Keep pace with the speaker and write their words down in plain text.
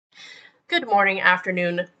Good morning,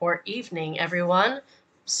 afternoon, or evening, everyone.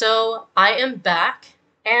 So, I am back,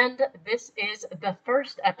 and this is the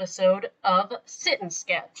first episode of Sit and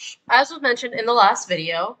Sketch. As was mentioned in the last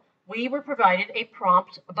video, we were provided a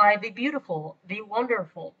prompt by the beautiful, the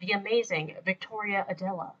wonderful, the amazing Victoria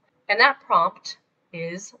Adela. And that prompt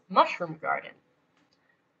is Mushroom Garden.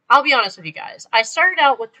 I'll be honest with you guys, I started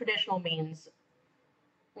out with traditional means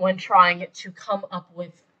when trying to come up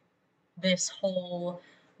with this whole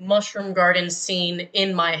mushroom garden scene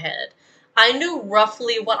in my head. I knew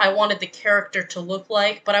roughly what I wanted the character to look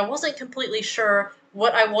like, but I wasn't completely sure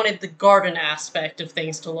what I wanted the garden aspect of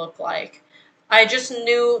things to look like. I just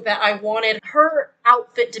knew that I wanted her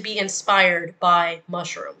outfit to be inspired by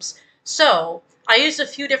mushrooms. So, I used a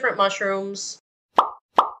few different mushrooms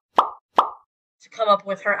to come up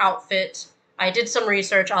with her outfit. I did some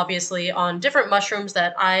research, obviously, on different mushrooms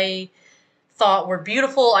that I thought were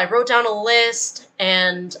beautiful. I wrote down a list,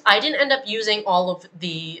 and I didn't end up using all of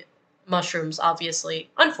the mushrooms,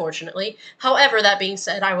 obviously, unfortunately. However, that being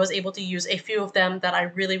said, I was able to use a few of them that I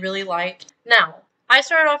really liked. Now, I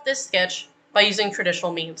started off this sketch by using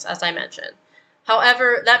traditional means, as I mentioned.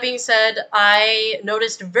 However, that being said, I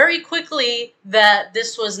noticed very quickly that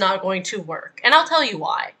this was not going to work, and I'll tell you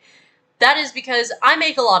why. That is because I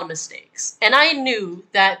make a lot of mistakes, and I knew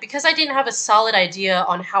that because I didn't have a solid idea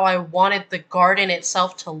on how I wanted the garden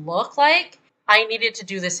itself to look like, I needed to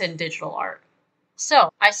do this in digital art.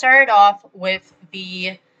 So, I started off with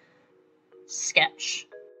the sketch.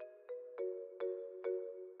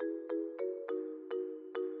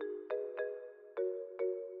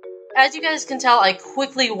 As you guys can tell, I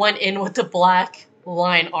quickly went in with the black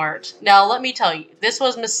line art. Now, let me tell you, this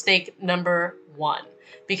was mistake number one,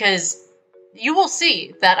 because you will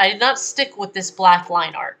see that I did not stick with this black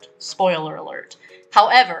line art. Spoiler alert.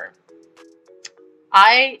 However,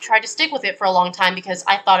 I tried to stick with it for a long time because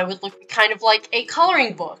I thought it would look kind of like a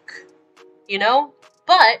coloring book, you know?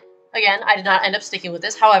 But, again, I did not end up sticking with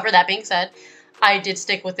this. However, that being said, I did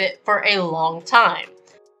stick with it for a long time.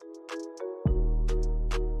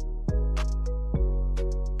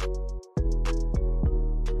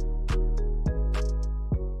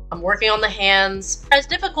 I'm working on the hands. As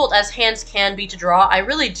difficult as hands can be to draw, I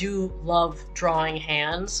really do love drawing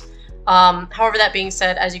hands. However, that being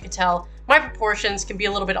said, as you can tell, my proportions can be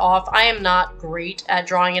a little bit off. I am not great at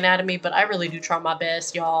drawing anatomy, but I really do try my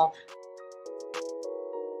best, y'all.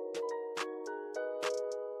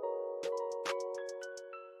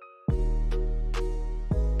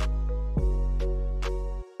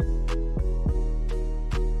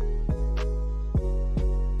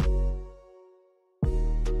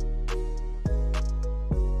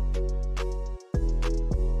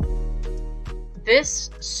 This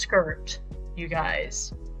skirt, you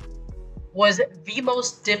guys, was the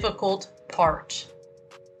most difficult part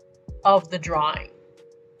of the drawing.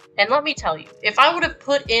 And let me tell you, if I would have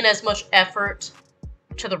put in as much effort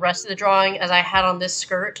to the rest of the drawing as I had on this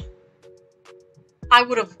skirt, I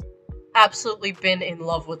would have absolutely been in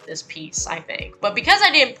love with this piece, I think. But because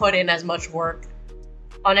I didn't put in as much work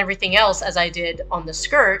on everything else as I did on the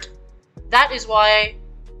skirt, that is why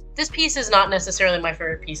this piece is not necessarily my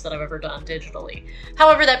favorite piece that I've ever done digitally.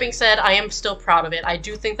 However, that being said, I am still proud of it. I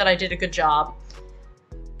do think that I did a good job.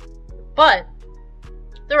 But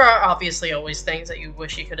there are obviously always things that you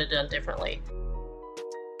wish you could have done differently.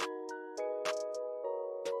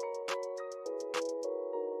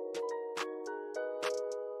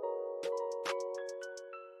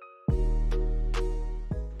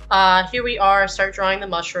 Here we are, start drawing the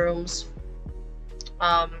mushrooms.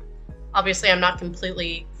 Obviously, I'm not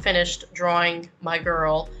completely finished drawing my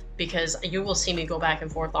girl, because you will see me go back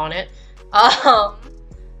and forth on it.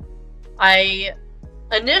 I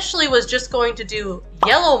initially was just going to do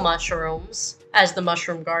yellow mushrooms as the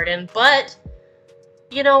mushroom garden, but,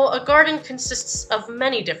 you know, a garden consists of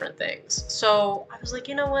many different things. So I was like,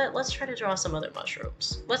 you know what, let's try to draw some other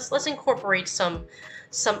mushrooms. Let's incorporate some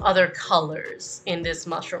other colors in this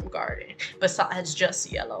mushroom garden, besides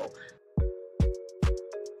just yellow.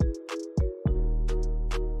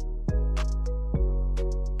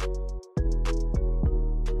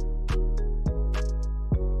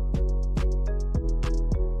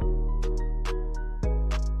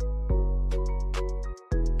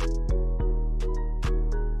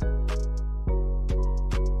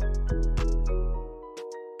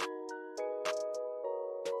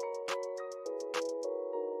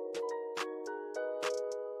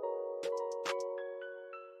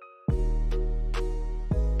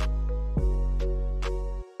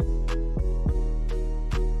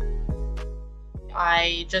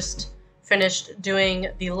 I just finished doing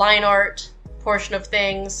the line art portion of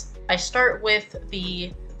things. I start with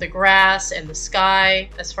the the grass and the sky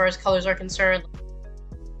as far as colors are concerned.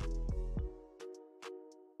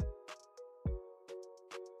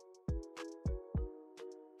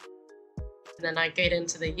 And then I get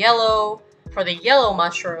into the yellow. For the yellow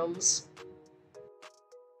mushrooms,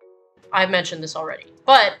 I mentioned this already,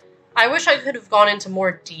 but I wish I could have gone into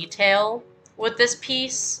more detail with this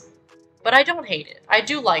piece, but I don't hate it. I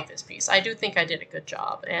do like this piece. I do think I did a good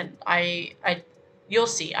job, and you'll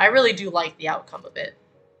see, I really do like the outcome of it.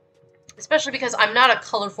 Especially because I'm not a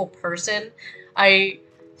colorful person. I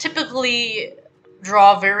typically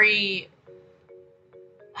draw very...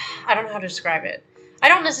 I don't know how to describe it. I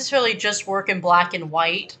don't necessarily just work in black and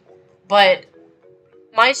white, but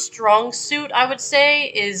my strong suit, I would say,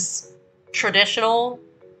 is traditional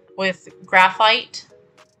with graphite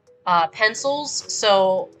pencils.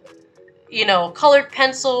 So, you know, colored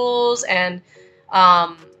pencils and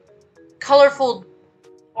colorful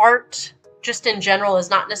art just in general is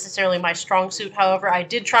not necessarily my strong suit. However, I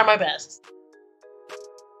did try my best.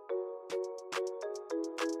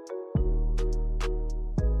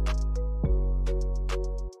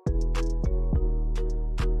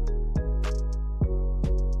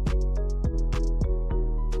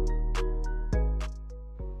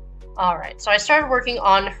 Alright, so I started working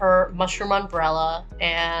on her mushroom umbrella,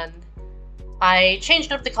 and I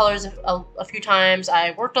changed up the colors a few times.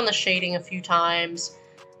 I worked on the shading a few times.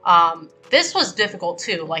 This was difficult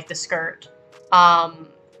too, like the skirt.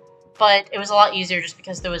 But it was a lot easier just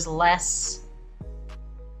because there was less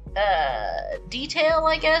detail,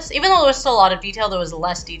 I guess. Even though there was still a lot of detail, there was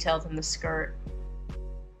less detail than the skirt.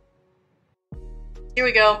 Here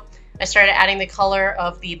we go. I started adding the color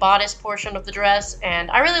of the bodice portion of the dress, and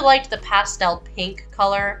I really liked the pastel pink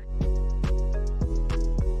color.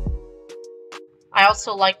 I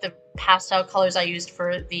also liked the pastel colors I used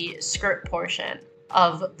for the skirt portion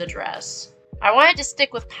of the dress. I wanted to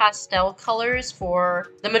stick with pastel colors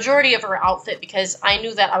for the majority of her outfit because I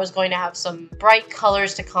knew that I was going to have some bright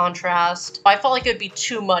colors to contrast. I felt like it would be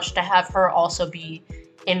too much to have her also be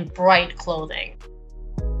in bright clothing.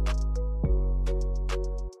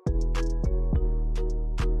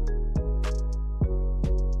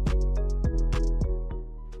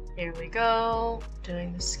 Here we go,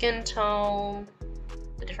 doing the skin tone,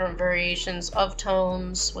 the different variations of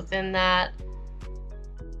tones within that.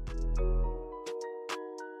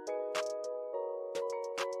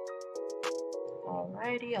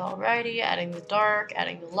 Alrighty, adding the dark,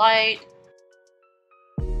 adding the light.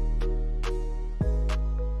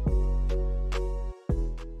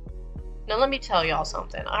 Now let me tell y'all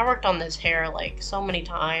something. I worked on this hair like so many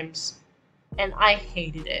times, and I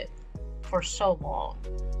hated it for so long.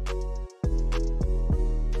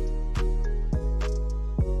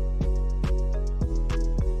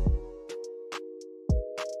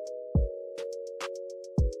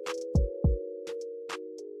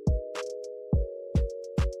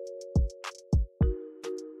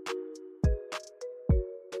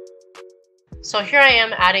 So here I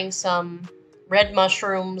am adding some red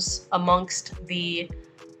mushrooms amongst the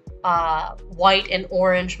white and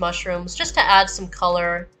orange mushrooms just to add some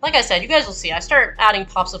color. Like I said, you guys will see, I start adding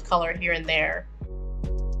pops of color here and there.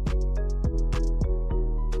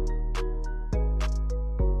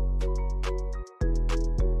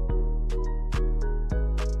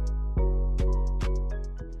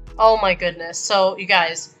 Oh my goodness. So you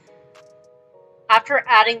guys, after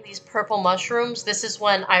adding these purple mushrooms, this is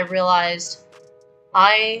when I realized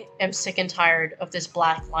I am sick and tired of this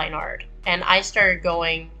black line art, and I started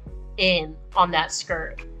going in on that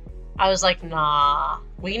skirt. I was like, nah,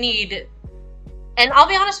 we need... And I'll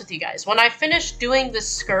be honest with you guys, when I finished doing this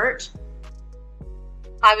skirt,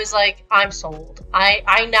 I was like, I'm sold.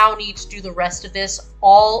 I now need to do the rest of this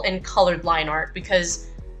all in colored line art, because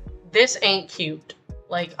this ain't cute.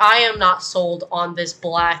 Like, I am not sold on this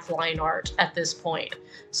black line art at this point.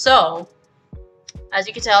 So, as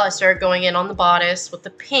you can tell, I started going in on the bodice with the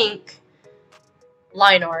pink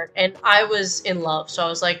line art, and I was in love. So I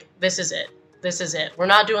was like, this is it. This is it. We're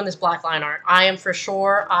not doing this black line art. I am for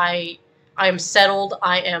sure. I am settled.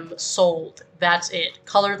 I am sold. That's it.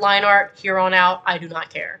 Colored line art, here on out, I do not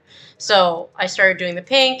care. So I started doing the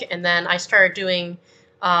pink, and then I started doing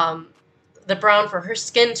the brown for her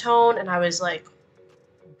skin tone, and I was like,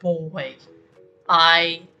 boy,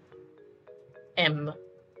 I am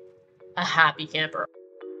a happy camper.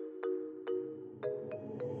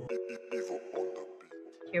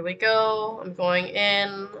 Here we go. I'm going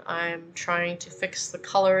in. I'm trying to fix the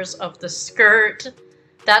colors of the skirt.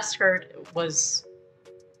 That skirt was...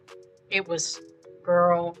 It was...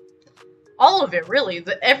 Girl. All of it, really.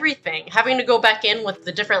 Everything. Having to go back in with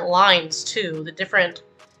the different lines, too. The different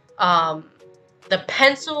the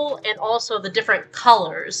pencil and also the different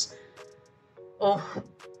colors. Oh,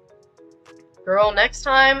 girl, next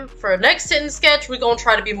time, for next sit and sketch, we're gonna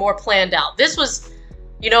try to be more planned out. This was,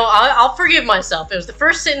 you know, I'll forgive myself. It was the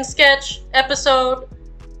first sit and sketch episode.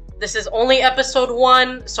 This is only episode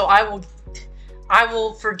 1, so I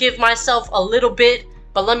will forgive myself a little bit.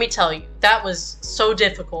 But let me tell you, that was so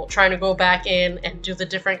difficult trying to go back in and do the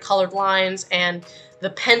different colored lines and the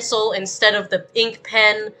pencil instead of the ink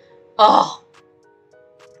pen. Oh,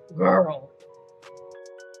 girl.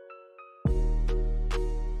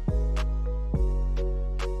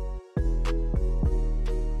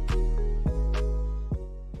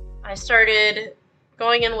 I started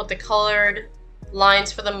going in with the colored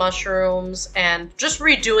lines for the mushrooms and just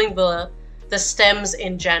redoing the stems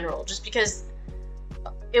in general, just because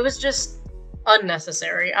it was just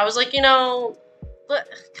unnecessary. I was like, you know,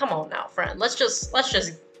 come on now, friend. Let's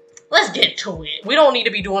get to it. We don't need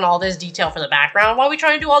to be doing all this detail for the background. Why are we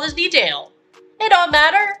trying to do all this detail? It don't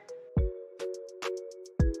matter.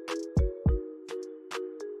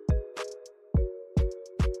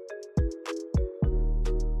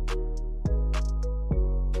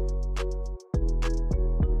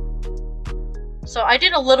 So I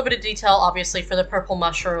did a little bit of detail, obviously, for the purple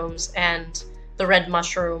mushrooms and the red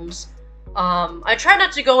mushrooms. I try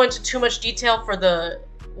not to go into too much detail for the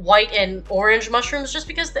white and orange mushrooms, just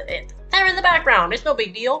because they're in the background. It's no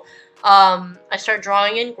big deal. I start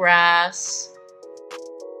drawing in grass.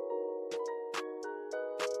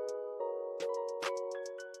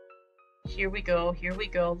 Here we go, here we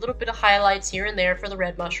go. A little bit of highlights here and there for the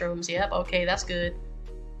red mushrooms. Yep, okay, that's good.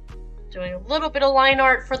 Doing a little bit of line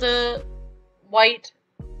art for the white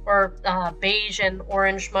or beige and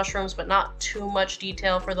orange mushrooms, but not too much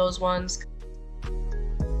detail for those ones.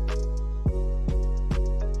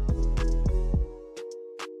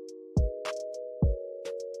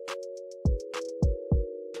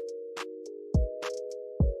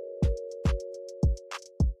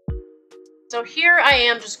 So here I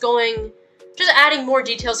am just adding more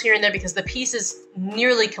details here and there because the piece is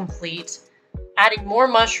nearly complete. Adding more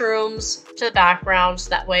mushrooms to the background so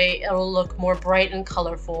that way it'll look more bright and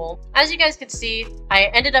colorful. As you guys can see, I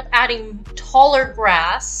ended up adding taller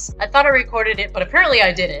grass. I thought I recorded it, but apparently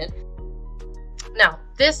I didn't. Now,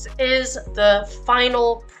 this is the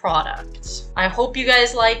final product. I hope you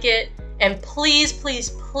guys like it, and please, please,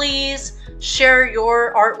 please share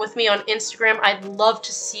your art with me on Instagram. I'd love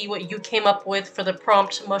to see what you came up with for the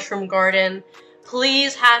prompt mushroom garden.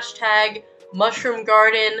 Please hashtag mushroom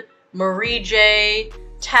garden Marie J,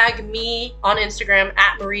 tag me on Instagram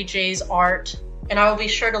at Marie J's art, and I will be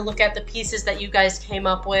sure to look at the pieces that you guys came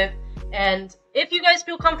up with. And if you guys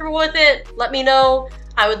feel comfortable with it, let me know.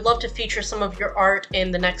 I would love to feature some of your art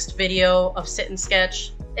in the next video of Sit and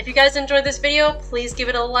Sketch. If you guys enjoyed this video, please give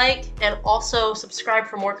it a like and also subscribe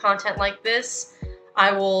for more content like this.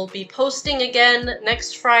 I will be posting again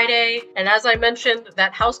next Friday, and as I mentioned,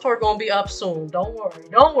 that house tour gonna be up soon. Don't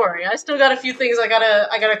worry. I still got a few things I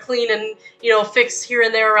gotta clean and, you know, fix here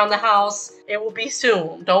and there around the house. It will be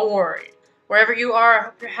soon. Don't worry. Wherever you are, I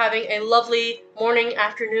hope you're having a lovely morning,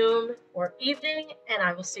 afternoon, or evening, and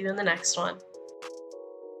I will see you in the next one.